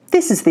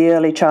This is the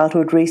Early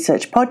Childhood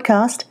Research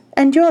Podcast,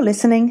 and you're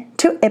listening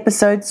to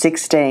episode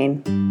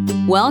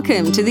 16.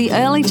 Welcome to the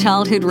Early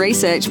Childhood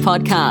Research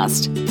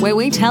Podcast, where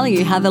we tell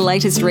you how the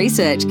latest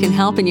research can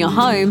help in your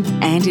home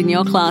and in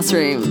your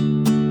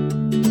classroom.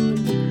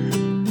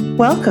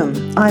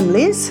 Welcome, I'm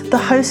Liz, the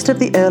host of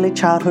the Early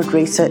Childhood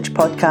Research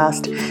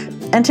Podcast,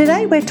 and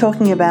today we're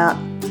talking about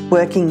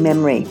working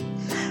memory.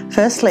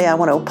 Firstly, I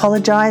want to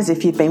apologise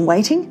if you've been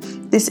waiting.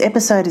 This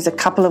episode is a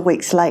couple of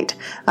weeks late.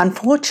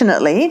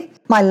 Unfortunately,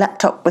 my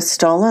laptop was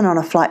stolen on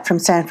a flight from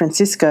San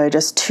Francisco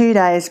just 2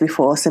 days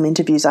before some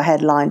interviews I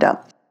had lined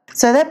up.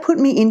 So that put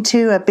me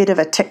into a bit of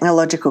a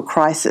technological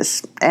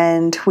crisis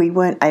and we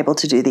weren't able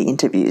to do the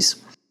interviews.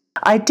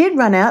 I did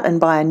run out and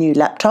buy a new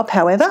laptop,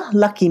 however,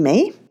 lucky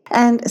me.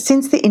 And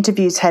since the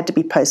interviews had to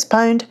be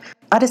postponed,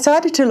 I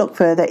decided to look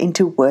further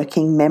into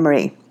working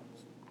memory.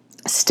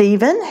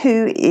 Stephen,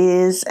 who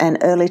is an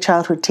early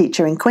childhood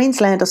teacher in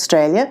Queensland,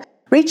 Australia,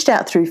 reached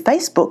out through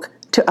Facebook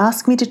to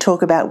ask me to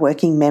talk about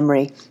working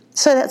memory.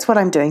 So that's what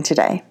I'm doing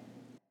today.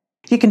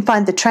 You can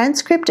find the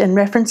transcript and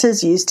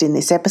references used in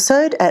this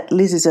episode at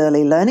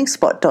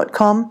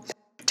liz'searlylearningspot.com.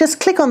 Just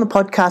click on the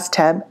podcast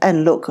tab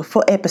and look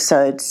for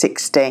episode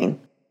 16.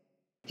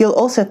 You'll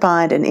also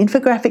find an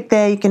infographic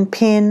there you can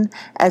pin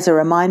as a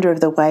reminder of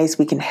the ways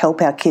we can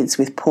help our kids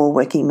with poor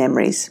working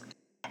memories.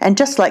 And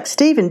just like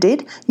Stephen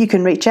did, you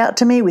can reach out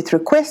to me with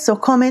requests or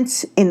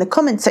comments in the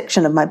comment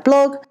section of my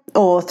blog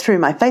or through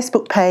my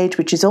Facebook page,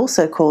 which is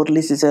also called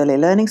Liz's Early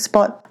Learning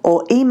Spot,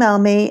 or email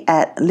me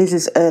at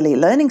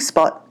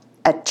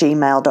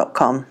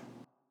liz'searlylearningspot@gmail.com.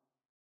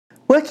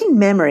 Working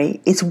memory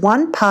is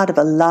one part of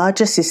a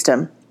larger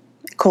system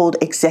called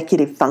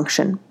executive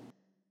function.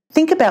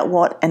 Think about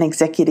what an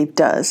executive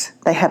does.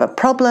 They have a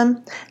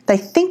problem, they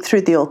think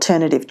through the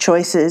alternative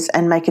choices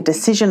and make a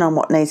decision on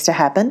what needs to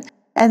happen,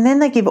 and then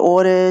they give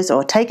orders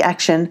or take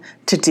action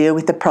to deal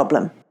with the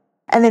problem.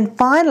 And then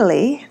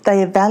finally,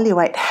 they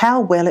evaluate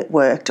how well it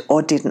worked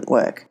or didn't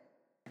work.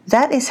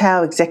 That is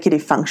how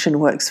executive function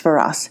works for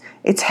us.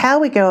 It's how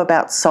we go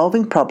about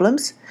solving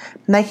problems,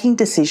 making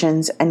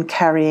decisions, and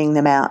carrying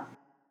them out.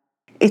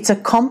 It's a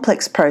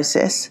complex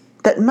process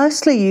that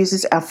mostly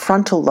uses our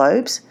frontal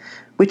lobes,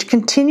 which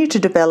continue to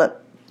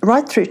develop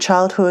right through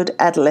childhood,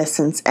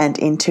 adolescence, and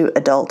into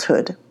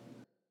adulthood.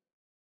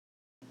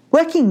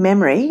 Working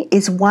memory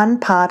is one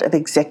part of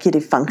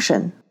executive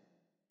function.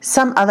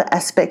 Some other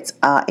aspects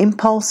are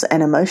impulse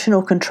and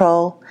emotional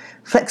control,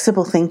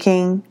 flexible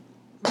thinking,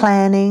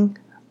 planning,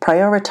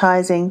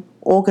 prioritizing,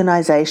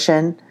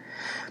 organisation.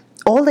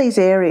 All these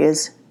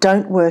areas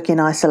don't work in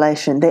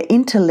isolation, they're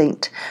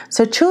interlinked.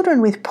 So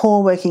children with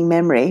poor working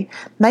memory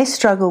may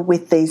struggle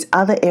with these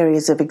other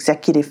areas of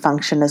executive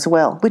function as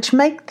well, which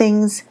make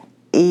things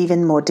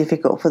even more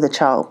difficult for the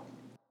child.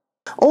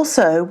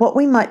 Also, what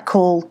we might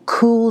call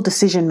cool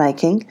decision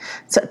making,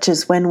 such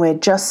as when we're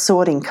just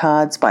sorting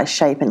cards by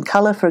shape and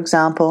colour, for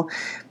example,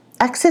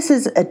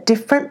 accesses a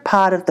different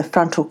part of the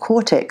frontal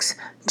cortex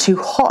to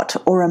hot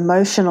or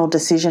emotional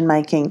decision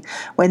making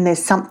when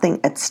there's something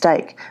at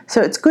stake.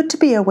 So it's good to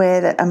be aware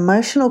that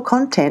emotional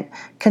content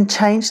can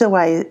change the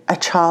way a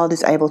child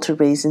is able to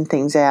reason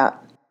things out.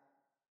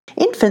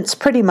 Infants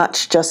pretty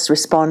much just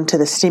respond to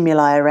the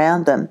stimuli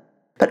around them.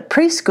 But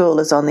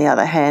preschoolers, on the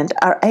other hand,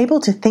 are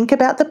able to think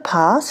about the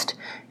past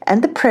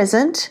and the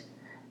present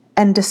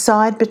and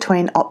decide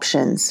between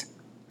options.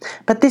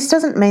 But this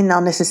doesn't mean they'll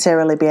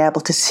necessarily be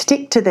able to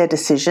stick to their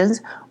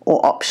decisions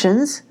or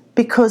options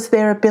because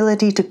their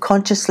ability to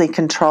consciously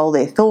control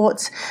their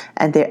thoughts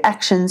and their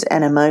actions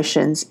and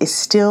emotions is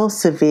still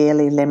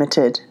severely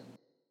limited.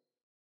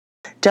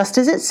 Just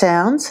as it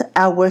sounds,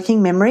 our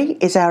working memory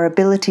is our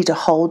ability to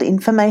hold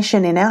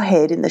information in our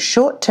head in the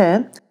short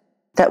term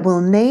that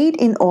we'll need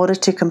in order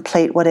to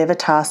complete whatever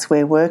task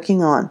we're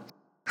working on.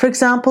 For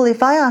example,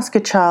 if I ask a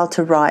child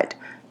to write,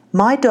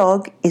 "My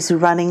dog is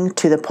running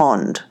to the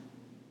pond,"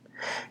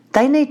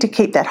 they need to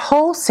keep that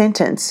whole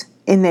sentence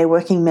in their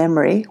working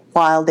memory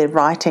while they're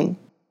writing.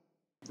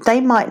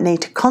 They might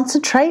need to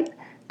concentrate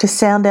to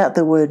sound out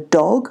the word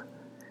dog,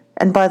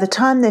 and by the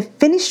time they've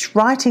finished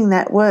writing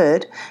that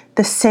word,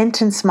 the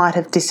sentence might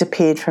have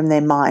disappeared from their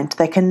mind.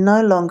 They can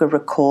no longer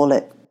recall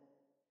it.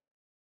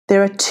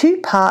 There are two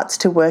parts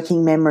to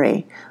working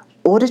memory: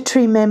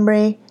 auditory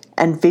memory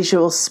and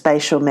visual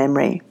spatial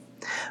memory.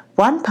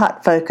 One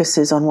part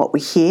focuses on what we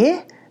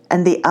hear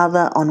and the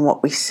other on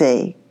what we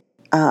see.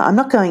 I'm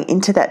not going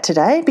into that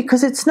today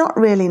because it's not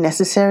really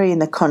necessary in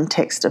the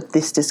context of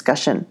this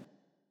discussion.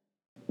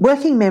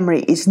 Working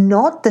memory is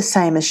not the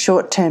same as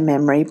short-term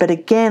memory, but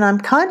again, I'm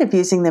kind of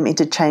using them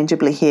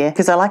interchangeably here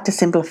because I like to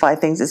simplify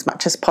things as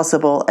much as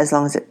possible as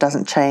long as it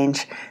doesn't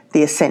change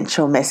the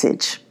essential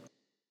message.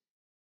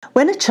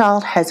 When a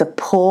child has a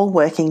poor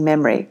working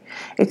memory,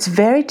 it's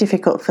very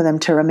difficult for them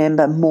to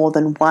remember more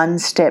than one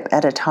step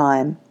at a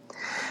time.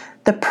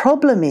 The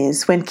problem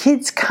is when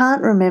kids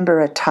can't remember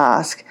a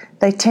task,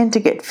 they tend to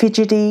get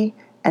fidgety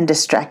and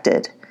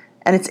distracted.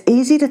 And it's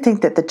easy to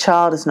think that the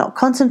child is not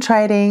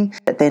concentrating,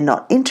 that they're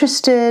not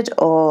interested,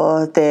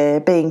 or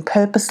they're being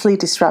purposely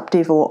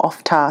disruptive or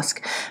off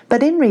task.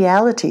 But in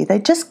reality, they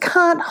just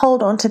can't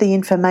hold on to the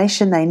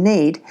information they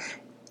need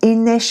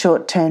in their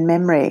short-term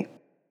memory.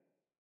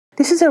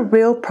 This is a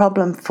real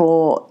problem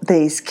for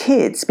these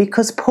kids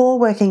because poor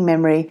working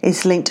memory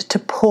is linked to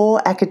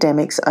poor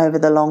academics over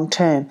the long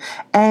term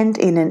and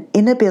in an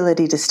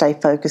inability to stay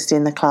focused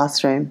in the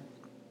classroom.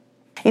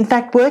 In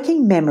fact,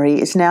 working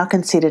memory is now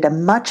considered a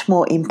much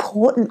more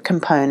important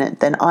component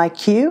than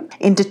IQ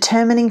in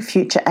determining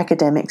future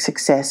academic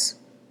success.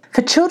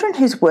 For children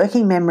whose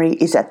working memory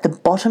is at the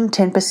bottom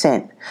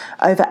 10%,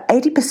 over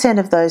 80%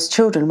 of those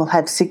children will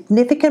have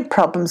significant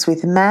problems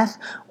with math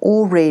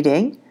or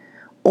reading,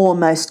 or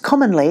most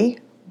commonly,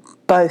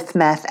 both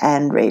math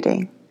and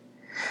reading.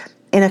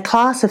 In a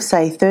class of,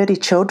 say, 30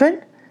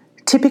 children,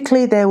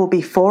 typically there will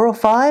be 4 or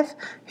 5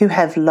 who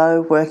have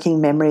low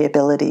working memory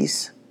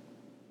abilities.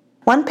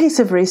 One piece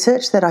of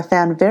research that I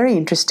found very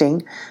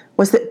interesting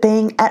was that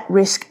being at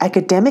risk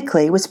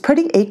academically was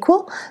pretty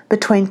equal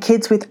between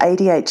kids with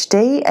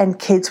ADHD and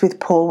kids with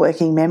poor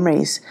working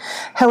memories.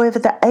 However,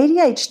 the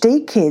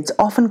ADHD kids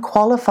often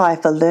qualify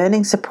for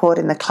learning support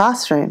in the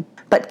classroom,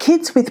 but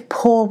kids with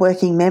poor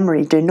working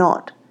memory do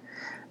not.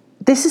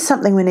 This is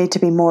something we need to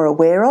be more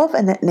aware of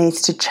and that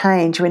needs to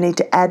change. We need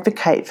to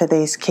advocate for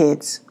these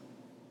kids.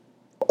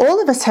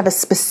 All of us have a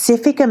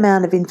specific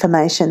amount of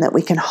information that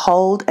we can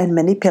hold and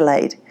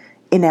manipulate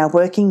in our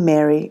working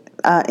memory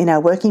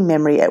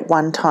at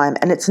one time,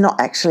 and it's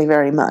not actually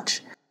very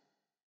much.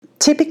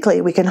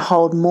 Typically, we can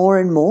hold more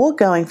and more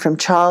going from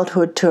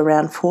childhood to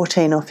around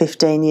 14 or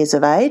 15 years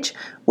of age,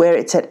 where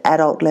it's at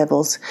adult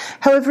levels.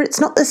 However,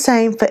 it's not the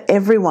same for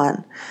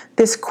everyone.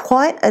 There's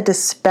quite a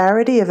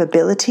disparity of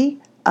ability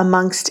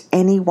amongst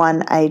any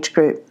one age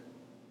group.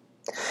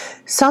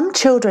 Some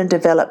children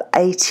develop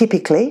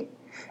atypically,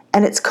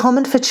 and it's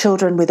common for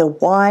children with a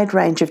wide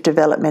range of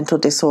developmental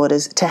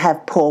disorders to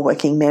have poor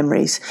working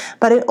memories,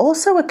 but it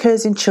also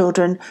occurs in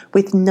children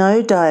with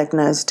no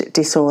diagnosed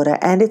disorder,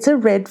 and it's a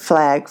red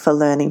flag for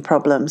learning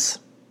problems.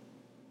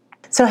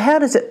 So how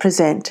does it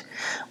present?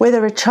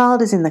 Whether a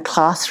child is in the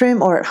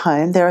classroom or at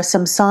home, there are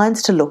some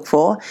signs to look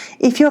for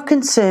if you're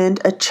concerned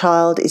a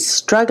child is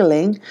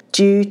struggling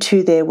due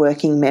to their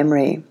working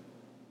memory.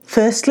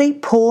 Firstly,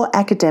 poor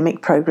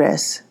academic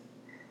progress.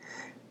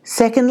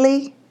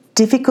 Secondly,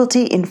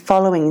 difficulty in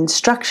following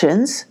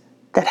instructions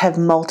that have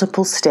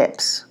multiple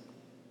steps.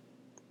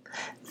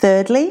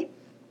 Thirdly,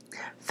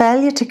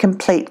 failure to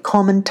complete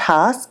common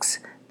tasks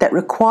that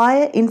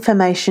require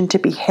information to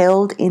be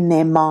held in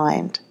their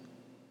mind.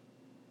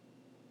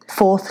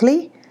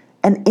 Fourthly,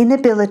 an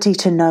inability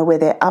to know where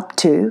they're up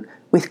to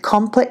with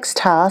complex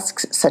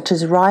tasks such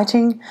as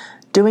writing,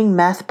 doing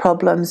math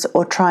problems,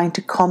 or trying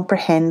to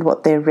comprehend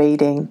what they're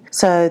reading.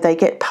 So they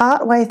get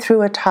part way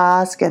through a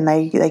task and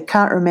they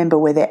can't remember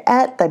where they're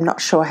at, they're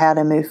not sure how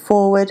to move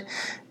forward,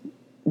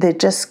 they're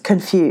just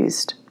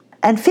confused.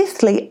 And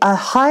fifthly, a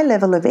high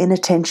level of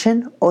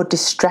inattention or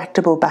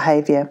distractible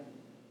behaviour.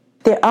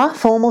 There are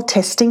formal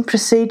testing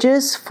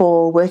procedures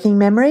for working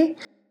memory,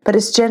 but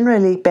it's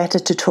generally better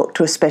to talk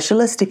to a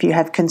specialist if you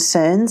have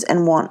concerns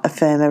and want a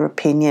firmer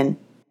opinion.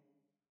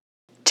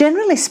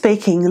 Generally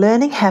speaking,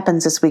 learning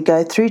happens as we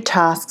go through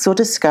tasks or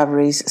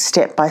discoveries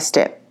step by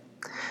step.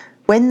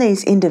 When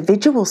these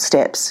individual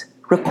steps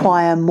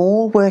require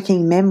more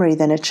working memory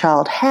than a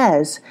child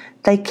has,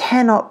 they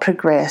cannot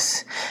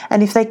progress.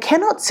 And if they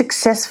cannot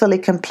successfully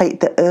complete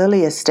the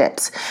earlier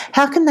steps,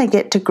 how can they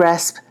get to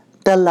grasp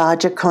the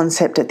larger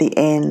concept at the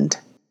end?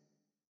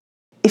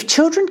 If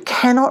children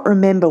cannot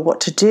remember what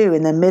to do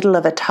in the middle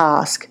of a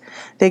task,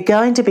 they're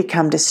going to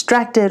become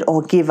distracted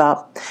or give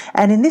up,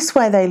 and in this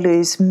way they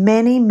lose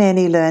many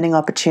learning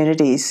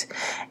opportunities.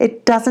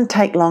 It doesn't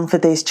take long for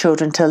these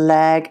children to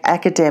lag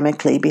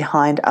academically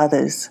behind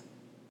others.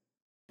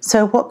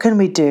 So what can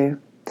we do?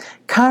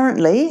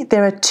 Currently,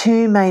 there are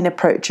 2 main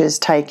approaches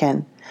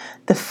taken.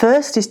 The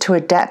first is to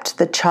adapt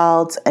the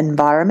child's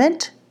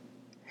environment,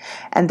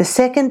 and the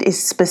second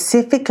is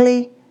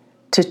specifically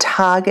to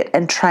target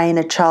and train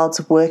a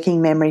child's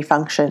working memory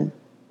function.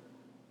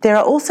 There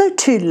are also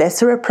 2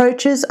 lesser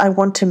approaches I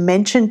want to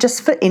mention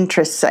just for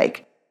interest's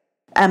sake.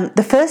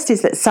 The first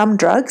is that some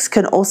drugs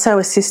can also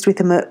assist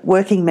with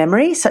working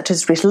memory, such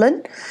as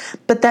Ritalin,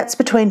 but that's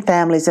between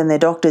families and their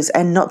doctors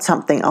and not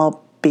something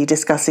I'll be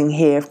discussing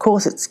here. Of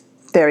course, it's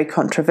very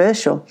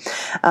controversial,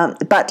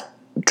 but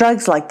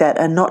drugs like that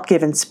are not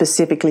given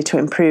specifically to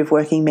improve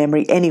working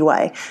memory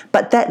anyway,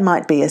 but that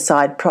might be a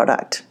side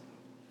product.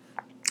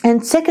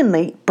 And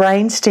secondly,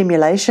 brain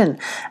stimulation.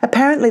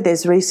 Apparently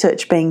there's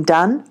research being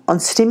done on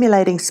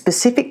stimulating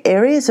specific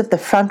areas of the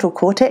frontal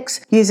cortex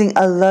using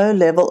a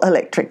low-level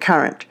electric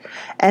current.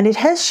 And it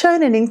has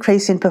shown an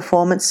increase in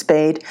performance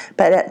speed,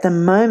 but at the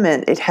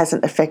moment it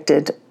hasn't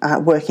affected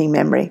working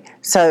memory.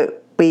 So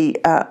we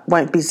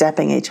won't be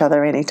zapping each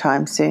other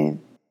anytime soon.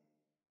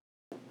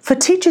 For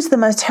teachers, the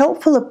most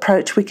helpful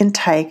approach we can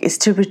take is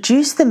to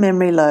reduce the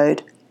memory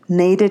load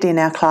needed in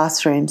our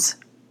classrooms.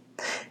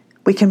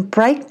 We can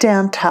break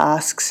down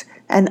tasks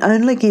and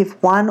only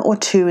give 1 or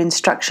 2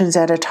 instructions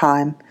at a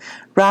time,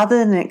 rather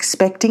than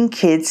expecting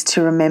kids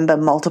to remember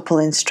multiple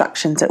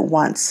instructions at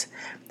once.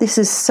 This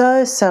is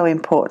so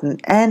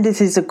important, and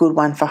this is a good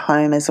one for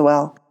home as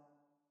well.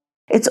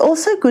 It's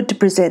also good to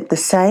present the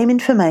same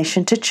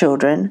information to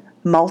children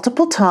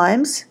multiple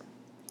times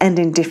and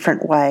in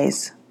different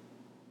ways.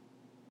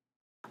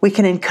 We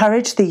can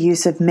encourage the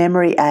use of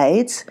memory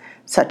aids,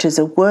 such as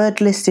a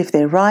word list if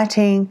they're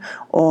writing,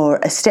 or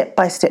a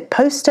step-by-step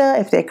poster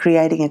if they're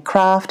creating a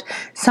craft,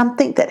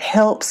 something that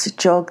helps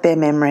jog their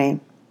memory.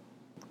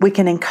 We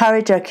can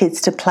encourage our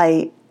kids to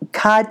play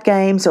card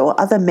games or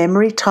other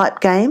memory type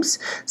games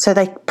so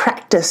they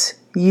practice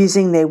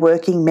using their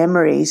working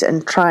memories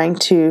and trying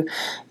to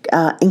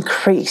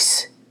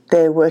increase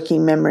their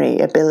working memory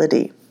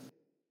ability.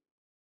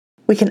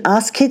 We can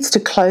ask kids to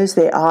close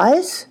their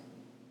eyes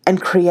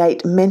and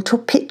create mental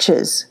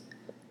pictures,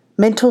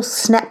 mental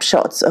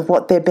snapshots of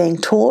what they're being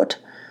taught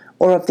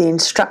or of the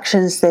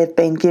instructions they've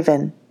been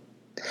given.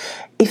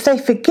 If they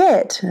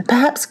forget,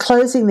 perhaps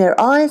closing their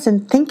eyes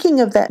and thinking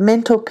of that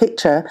mental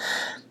picture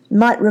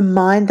might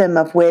remind them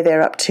of where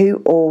they're up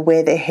to or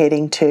where they're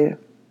heading to.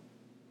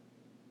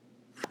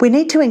 We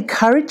need to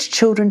encourage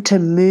children to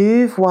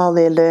move while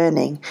they're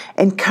learning,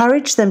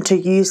 encourage them to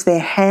use their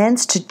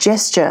hands to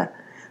gesture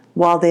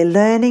while they're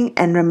learning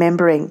and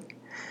remembering.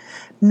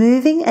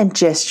 Moving and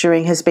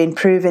gesturing has been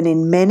proven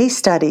in many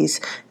studies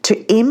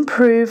to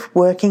improve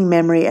working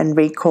memory and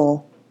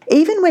recall.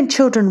 Even when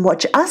children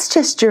watch us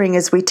gesturing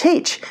as we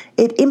teach,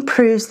 it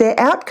improves their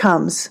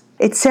outcomes.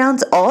 It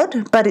sounds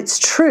odd, but it's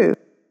true.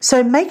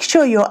 So make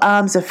sure your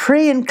arms are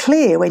free and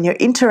clear when you're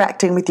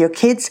interacting with your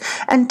kids,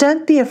 and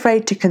don't be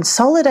afraid to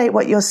consolidate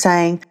what you're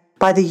saying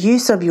by the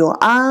use of your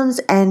arms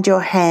and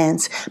your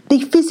hands.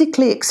 Be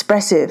physically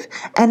expressive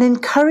and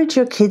encourage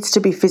your kids to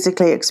be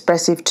physically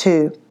expressive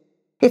too.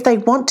 If they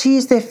want to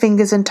use their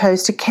fingers and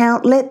toes to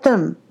count, let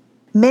them.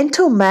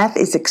 Mental math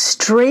is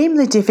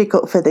extremely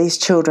difficult for these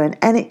children,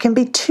 and it can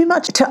be too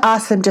much to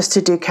ask them just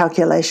to do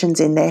calculations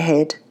in their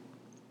head.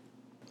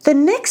 The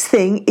next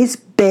thing is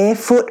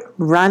barefoot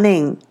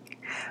running.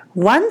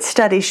 One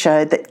study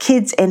showed that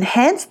kids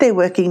enhanced their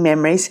working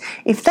memories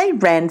if they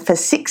ran for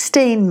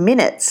 16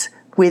 minutes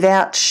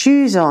without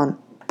shoes on,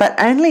 but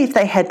only if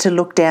they had to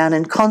look down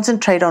and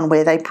concentrate on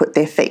where they put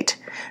their feet.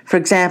 For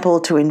example,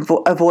 to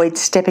avoid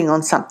stepping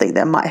on something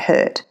that might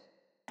hurt.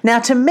 Now,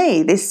 to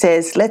me, this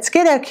says, let's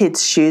get our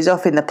kids' shoes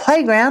off in the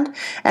playground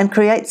and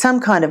create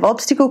some kind of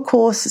obstacle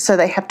course so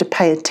they have to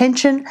pay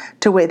attention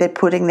to where they're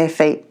putting their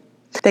feet.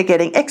 They're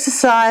getting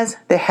exercise,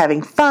 they're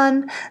having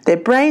fun, their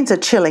brains are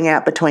chilling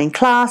out between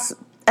class,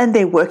 and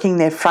they're working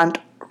their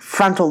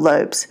frontal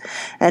lobes,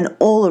 an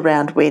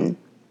all-around win.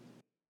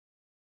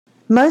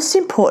 Most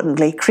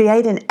importantly,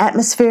 create an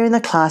atmosphere in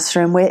the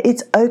classroom where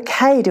it's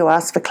okay to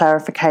ask for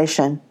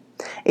clarification.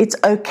 It's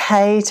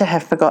okay to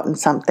have forgotten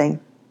something.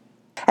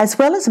 As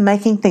well as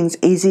making things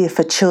easier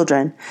for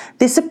children,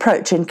 this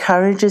approach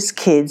encourages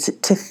kids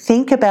to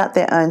think about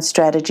their own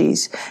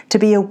strategies, to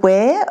be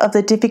aware of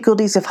the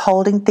difficulties of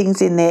holding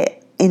things in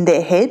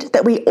their head,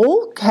 that we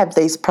all have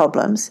these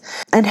problems,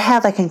 and how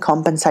they can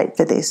compensate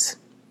for this.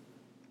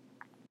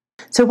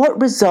 So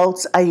what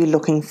results are you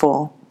looking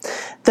for?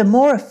 The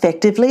more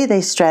effectively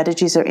these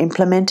strategies are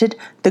implemented,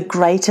 the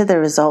greater the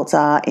results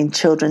are in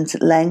children's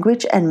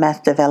language and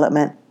math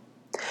development.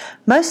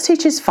 Most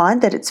teachers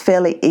find that it's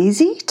fairly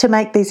easy to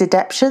make these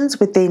adaptations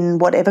within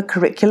whatever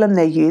curriculum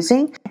they're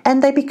using,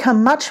 and they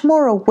become much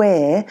more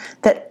aware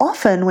that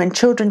often when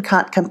children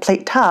can't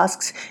complete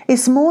tasks,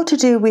 it's more to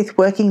do with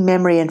working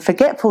memory and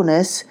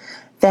forgetfulness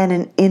than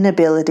an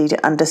inability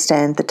to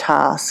understand the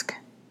task.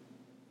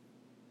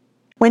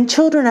 When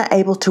children are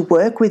able to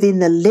work within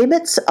the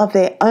limits of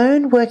their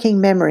own working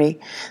memory,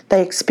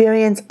 they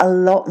experience a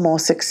lot more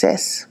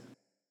success.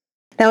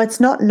 Now, it's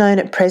not known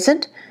at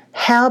present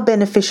how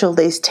beneficial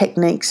these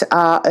techniques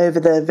are over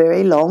the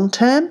very long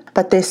term,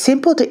 but they're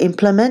simple to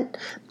implement,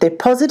 they're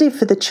positive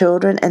for the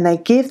children, and they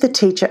give the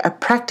teacher a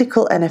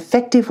practical and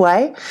effective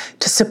way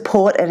to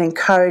support and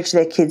encourage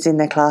their kids in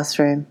their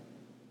classroom.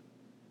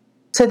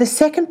 So the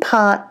second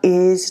part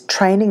is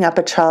training up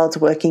a child's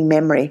working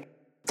memory.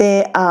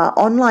 There are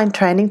online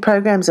training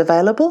programs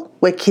available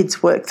where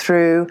kids work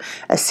through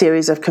a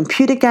series of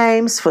computer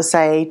games for,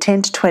 say,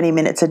 10 to 20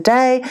 minutes a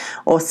day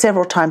or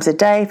several times a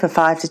day for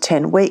 5 to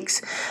 10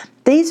 weeks.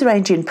 These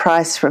range in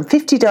price from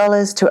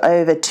 $50 to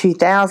over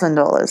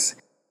 $2,000.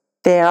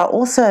 There are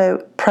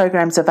also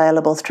programs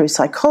available through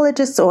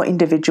psychologists or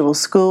individual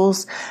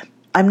schools.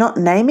 I'm not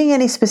naming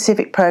any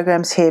specific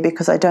programs here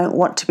because I don't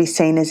want to be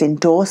seen as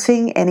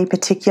endorsing any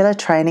particular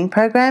training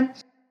program,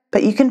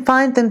 but you can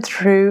find them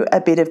through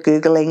a bit of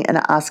Googling and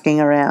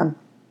asking around.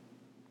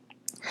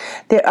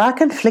 There are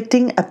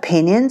conflicting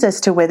opinions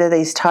as to whether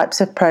these types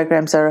of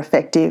programs are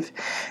effective.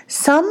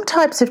 Some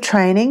types of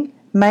training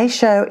may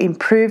show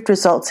improved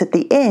results at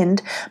the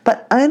end,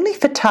 but only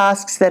for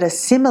tasks that are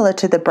similar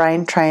to the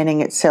brain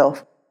training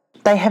itself.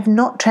 They have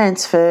not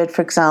transferred,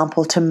 for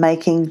example, to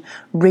making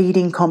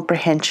reading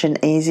comprehension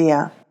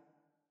easier.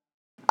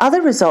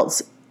 Other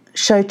results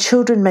show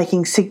children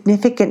making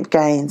significant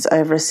gains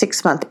over a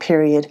 6-month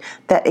period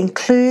that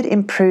include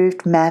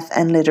improved math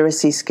and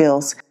literacy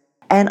skills.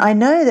 And I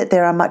know that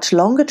there are much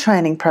longer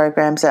training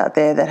programs out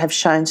there that have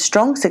shown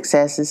strong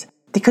successes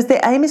because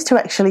their aim is to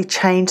actually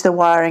change the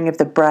wiring of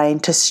the brain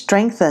to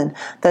strengthen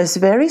those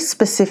very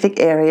specific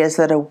areas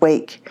that are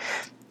weak.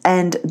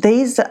 And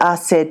these are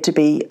said to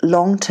be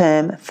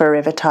long-term,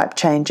 forever type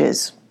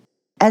changes.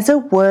 As a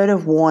word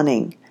of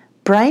warning,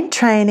 brain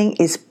training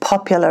is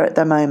popular at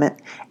the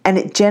moment and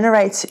it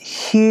generates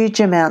huge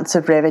amounts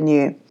of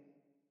revenue.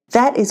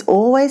 That is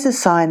always a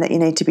sign that you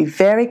need to be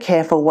very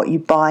careful what you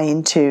buy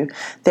into.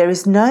 There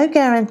is no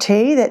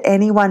guarantee that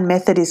any one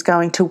method is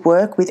going to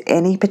work with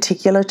any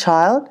particular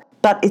child,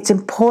 but it's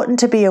important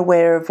to be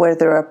aware of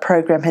whether a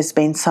program has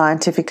been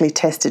scientifically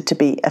tested to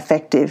be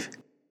effective.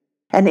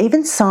 And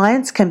even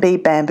science can be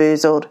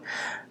bamboozled.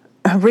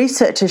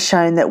 Research has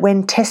shown that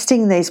when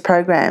testing these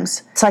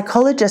programs,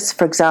 psychologists,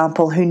 for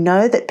example, who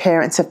know that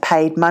parents have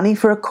paid money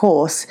for a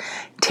course,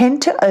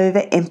 tend to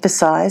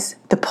overemphasize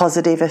the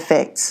positive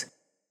effects.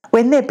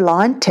 When they're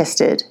blind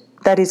tested,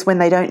 that is when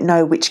they don't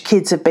know which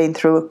kids have been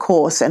through a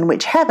course and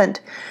which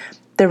haven't,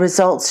 the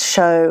results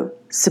show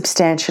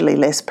substantially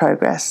less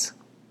progress.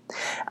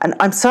 And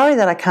I'm sorry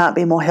that I can't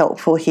be more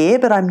helpful here,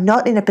 but I'm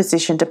not in a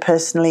position to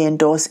personally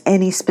endorse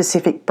any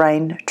specific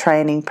brain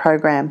training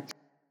program.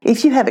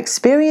 If you have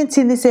experience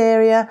in this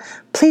area,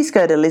 please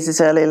go to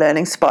Liz's Early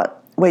Learning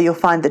Spot, where you'll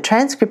find the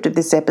transcript of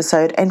this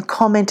episode and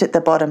comment at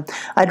the bottom.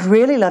 I'd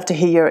really love to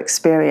hear your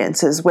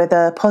experiences,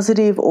 whether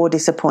positive or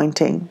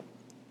disappointing.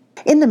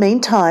 In the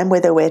meantime,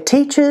 whether we're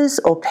teachers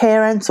or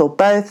parents or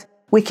both,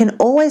 we can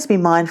always be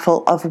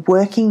mindful of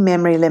working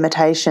memory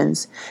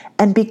limitations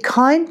and be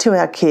kind to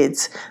our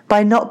kids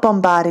by not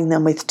bombarding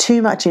them with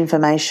too much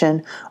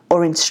information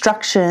or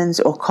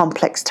instructions or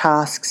complex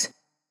tasks.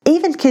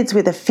 Even kids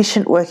with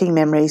efficient working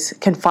memories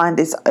can find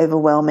this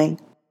overwhelming.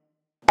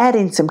 Add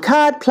in some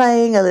card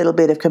playing, a little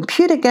bit of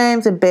computer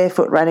games and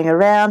barefoot running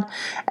around,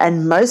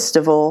 and most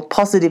of all,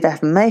 positive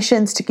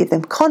affirmations to give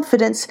them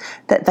confidence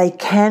that they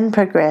can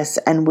progress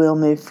and will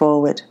move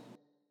forward.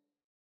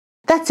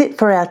 That's it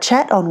for our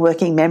chat on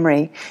working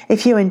memory.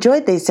 If you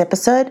enjoyed this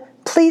episode,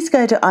 please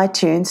go to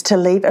iTunes to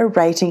leave a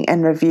rating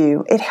and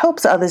review. It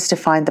helps others to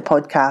find the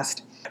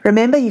podcast.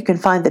 Remember, you can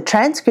find the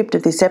transcript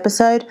of this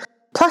episode,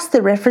 plus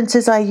the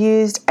references I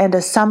used and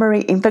a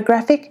summary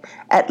infographic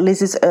at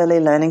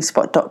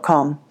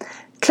liz'searlylearningspot.com.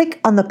 Click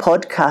on the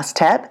podcast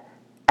tab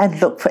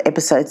and look for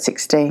episode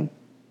 16.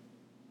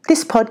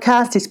 This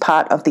podcast is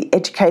part of the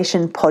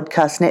Education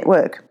Podcast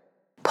Network.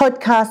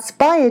 Podcasts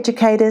by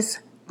educators,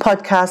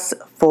 podcasts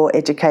for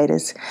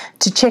educators.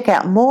 To check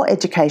out more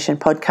education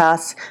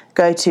podcasts,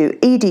 go to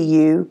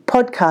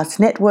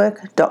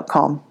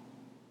edupodcastnetwork.com.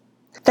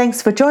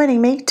 Thanks for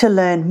joining me to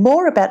learn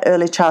more about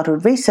early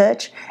childhood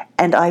research,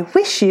 and I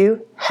wish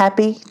you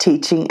happy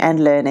teaching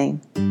and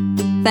learning.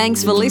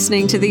 Thanks for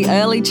listening to the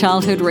Early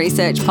Childhood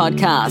Research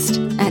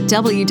Podcast at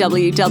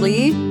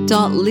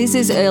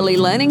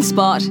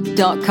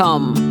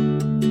www.liz'searlylearningspot.com.